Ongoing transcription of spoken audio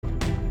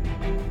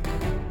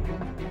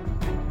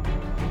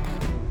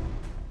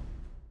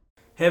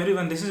Hey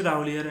everyone, this is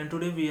Rahul here, and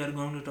today we are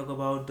going to talk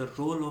about the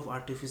role of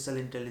artificial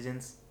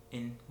intelligence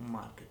in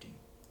marketing.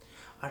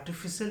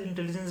 Artificial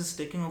intelligence is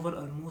taking over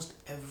almost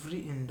every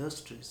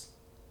industries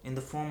in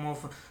the form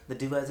of the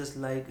devices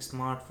like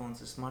smartphones,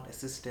 smart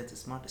assistants,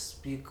 smart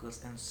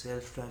speakers, and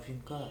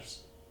self-driving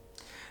cars.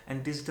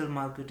 And digital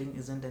marketing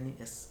isn't any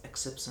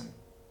exception,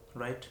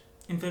 right?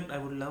 In fact, I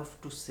would love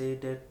to say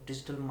that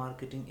digital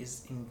marketing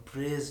is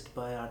embraced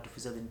by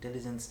artificial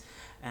intelligence,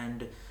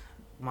 and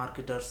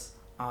marketers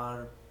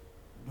are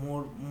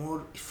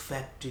more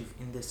effective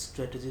in their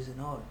strategies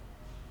and all.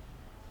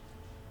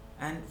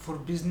 And for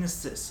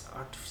businesses,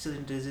 artificial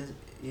intelligence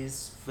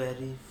is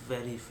very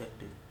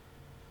effective.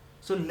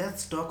 So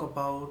let's talk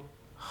about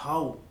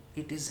how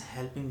it is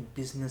helping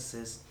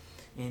businesses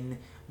in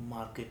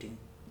marketing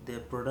their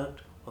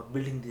product or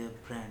building their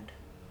brand.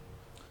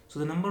 So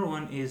the number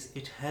one is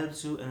it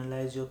helps you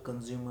analyze your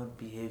consumer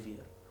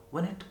behavior.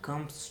 When it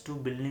comes to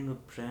building a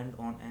brand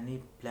on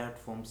any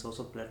platform,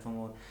 social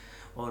platform,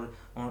 or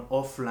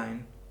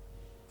offline,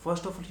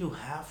 first of all, you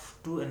have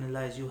to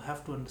analyze, you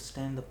have to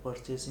understand the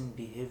purchasing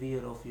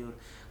behavior of your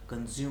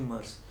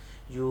consumers.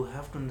 You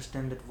have to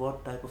understand that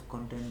what type of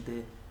content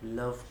they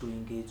love to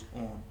engage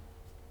on.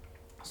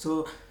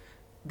 So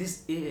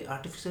this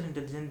artificial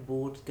intelligence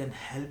board can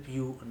help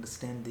you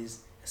understand these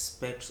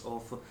aspects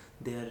of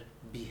their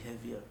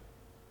behavior.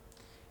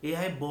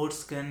 AI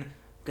bots can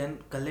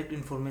collect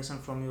information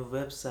from your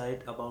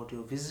website about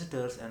your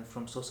visitors, and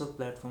from social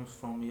platforms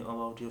from you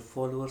about your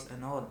followers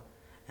and all,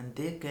 and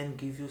they can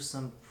give you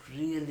some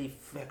really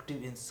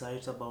effective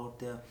insights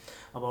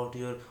about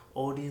your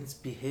audience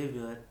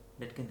behavior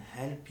that can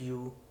help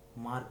you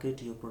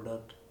market your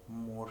product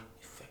more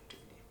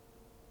effectively.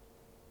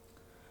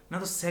 Now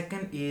the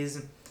second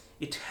is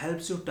it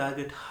helps you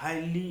target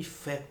highly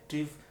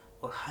effective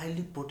or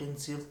highly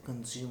potential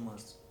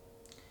consumers.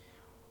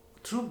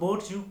 Through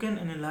bots you can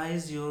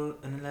analyze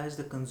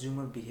the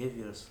consumer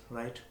behaviors,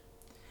 right?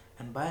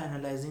 And by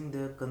analyzing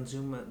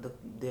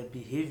their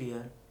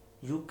behavior,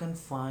 you can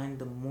find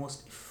the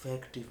most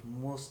effective,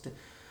 most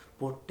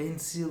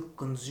potential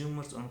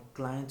consumers and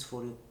clients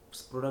for your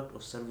product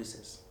or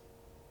services.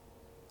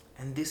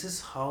 And this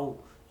is how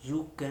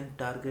you can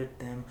target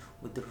them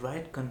with the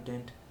right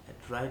content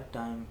at right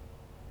time.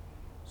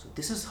 So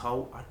this is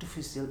how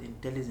artificial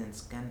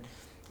intelligence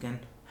can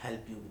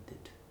help you with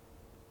it.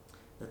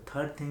 The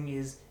third thing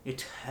is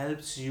it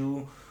helps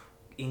you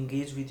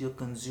engage with your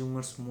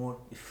consumers more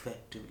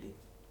effectively.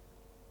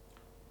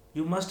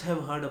 You must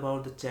have heard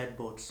about the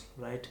chatbots,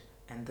 right?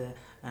 And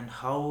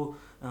how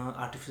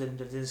artificial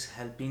intelligence is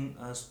helping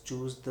us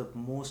choose the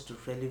most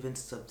relevant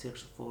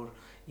subjects for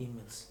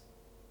emails.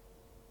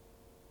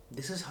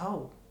 This is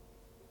how,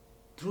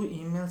 through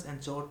emails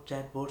and short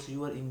chatbots,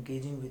 you are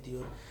engaging with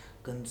your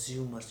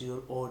consumers,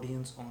 your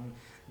audience on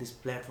this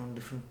platform,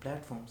 different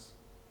platforms.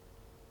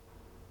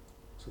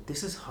 So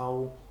this is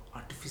how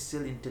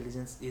artificial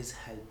intelligence is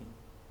helping.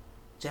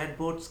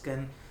 Chatbots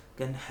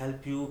can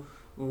help you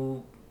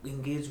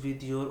engage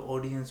with your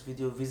audience, with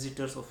your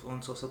visitors on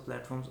social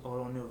platforms or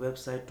on your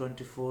website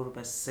 24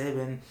 by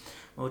 7,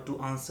 or to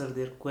answer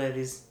their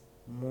queries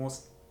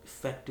most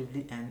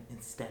effectively and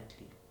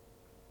instantly.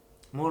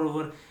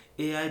 Moreover,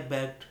 AI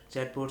backed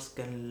chatbots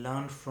can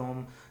learn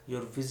from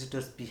your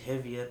visitors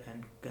behavior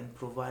and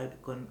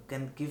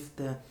can give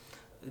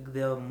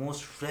the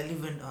most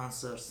relevant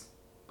answers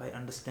by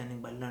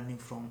understanding, by learning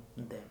from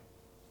them.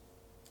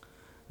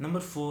 Number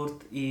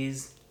fourth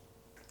is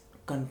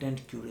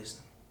content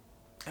curation.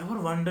 Ever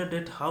wondered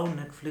at how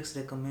Netflix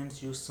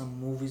recommends you some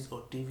movies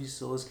or TV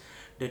shows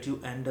that you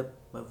end up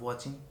by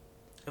watching?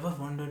 Ever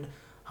wondered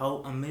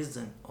how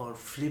Amazon or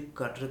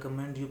Flipkart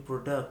recommend you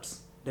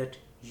products that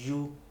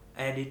you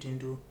add it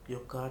into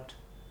your cart?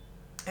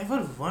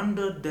 Ever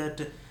wondered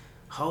that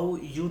how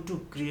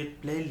YouTube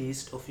create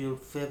playlist of your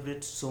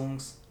favorite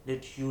songs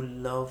that you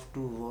love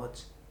to watch?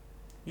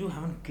 You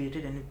haven't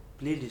created any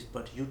playlist,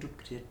 but YouTube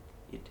create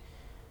it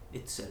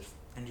itself,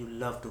 and you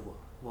love to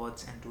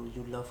watch and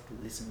you love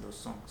to listen those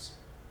songs.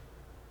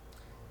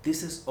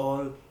 This is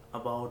all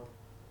about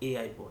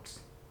AI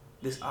bots.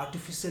 This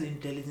artificial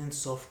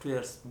intelligence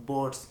softwares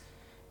bots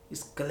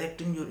is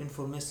collecting your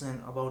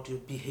information about your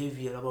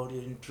behavior, about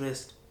your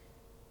interest,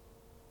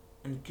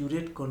 and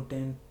curate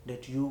content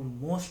that you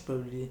most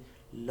probably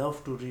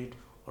love to read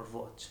or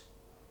watch.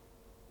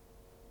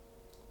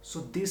 So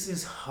this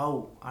is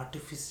how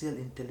artificial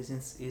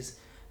intelligence is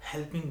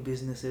helping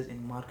businesses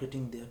in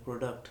marketing their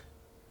product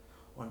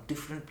on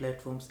different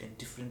platforms in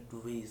different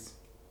ways.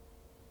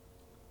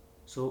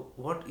 So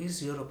what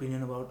is your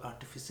opinion about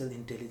artificial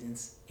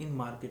intelligence in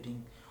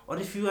marketing, or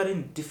if you are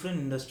in different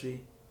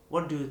industry,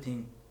 what do you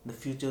think the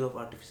future of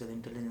artificial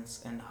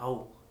intelligence and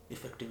how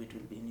effective it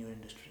will be in your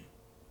industry?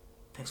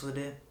 Thanks for the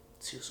day.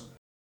 See you soon.